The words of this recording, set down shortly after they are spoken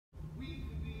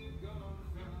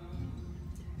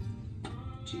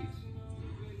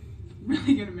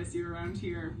really gonna miss you around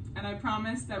here. And I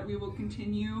promise that we will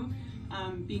continue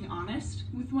being honest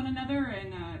with one another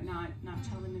and not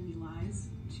telling any lies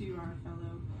to our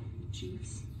fellow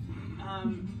chiefs.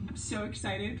 I'm so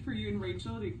excited for you and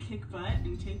Rachel to kick butt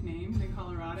and take names in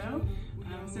Colorado.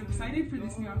 I'm so excited for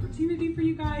this new opportunity for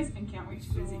you guys and can't wait to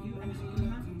visit you and hike in the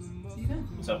mountains. See you then.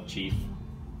 What's up, Chief?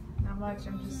 Not much,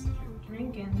 I'm just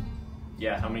drinking.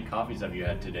 Yeah, how many coffees have you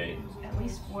had today? At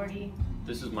least 40.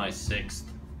 This is my 6th.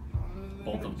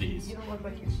 Both of these. You don't look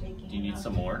like you're shaking. Do you need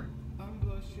some more?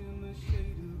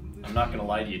 I'm not gonna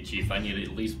lie to you, Chief. I need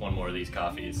at least one more of these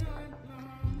coffees.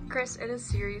 Chris, it has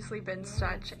seriously been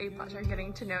such a pleasure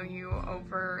getting to know you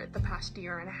over the past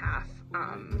year and a half.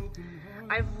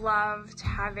 I've loved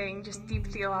having just deep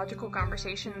theological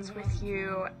conversations with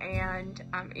you and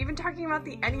even talking about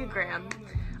the Enneagram.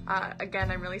 Again,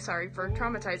 I'm really sorry for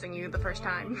traumatizing you the first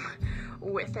time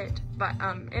with it, but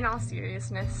in all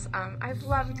seriousness, I've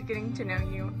loved getting to know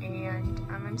you, and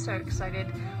I'm so excited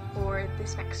for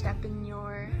this next step in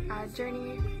your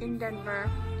journey in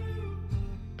Denver.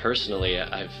 Personally,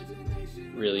 I've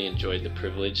really enjoyed the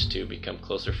privilege to become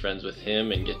closer friends with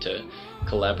him and get to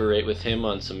collaborate with him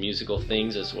on some musical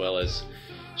things, as well as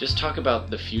just talk about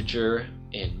the future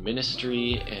in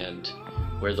ministry and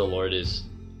where the Lord is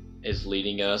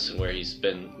leading us and where he's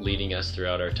been leading us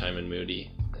throughout our time in Moody.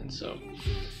 And so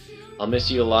I'll miss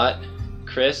you a lot,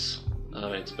 Chris.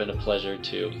 It's been a pleasure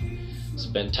to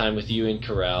spend time with you in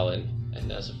Corral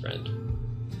and as a friend.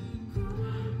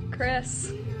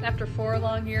 Chris, after 4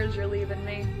 long years, you're leaving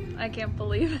me. I can't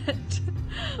believe it.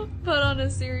 But on a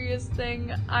serious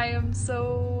thing, I am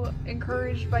so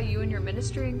encouraged by you and your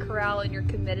ministry in Corral and your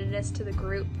committedness to the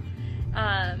group,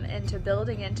 and to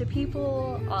building into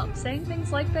people, saying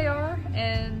things like they are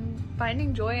and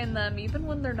finding joy in them even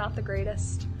when they're not the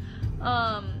greatest.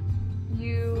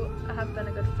 You have been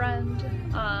a good friend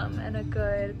and a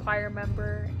good choir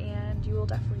member, and you will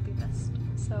definitely be missed.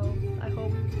 So I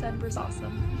hope Denver's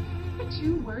awesome. What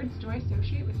 2 words do I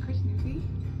associate with Chris Newby?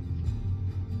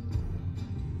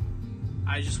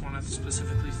 I just want to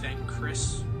specifically thank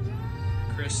Chris.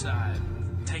 Chris,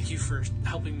 thank you for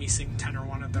helping me sing tenor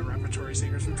 1 at the Repertory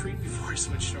Singers Retreat before I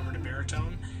switched over to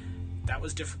baritone. That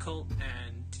was difficult,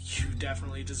 and you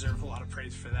definitely deserve a lot of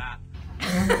praise for that.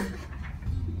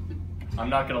 I'm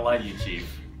not gonna lie to you,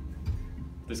 Chief.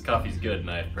 This coffee's good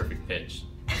and I have perfect pitch.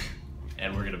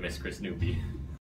 And we're gonna miss Chris Newby.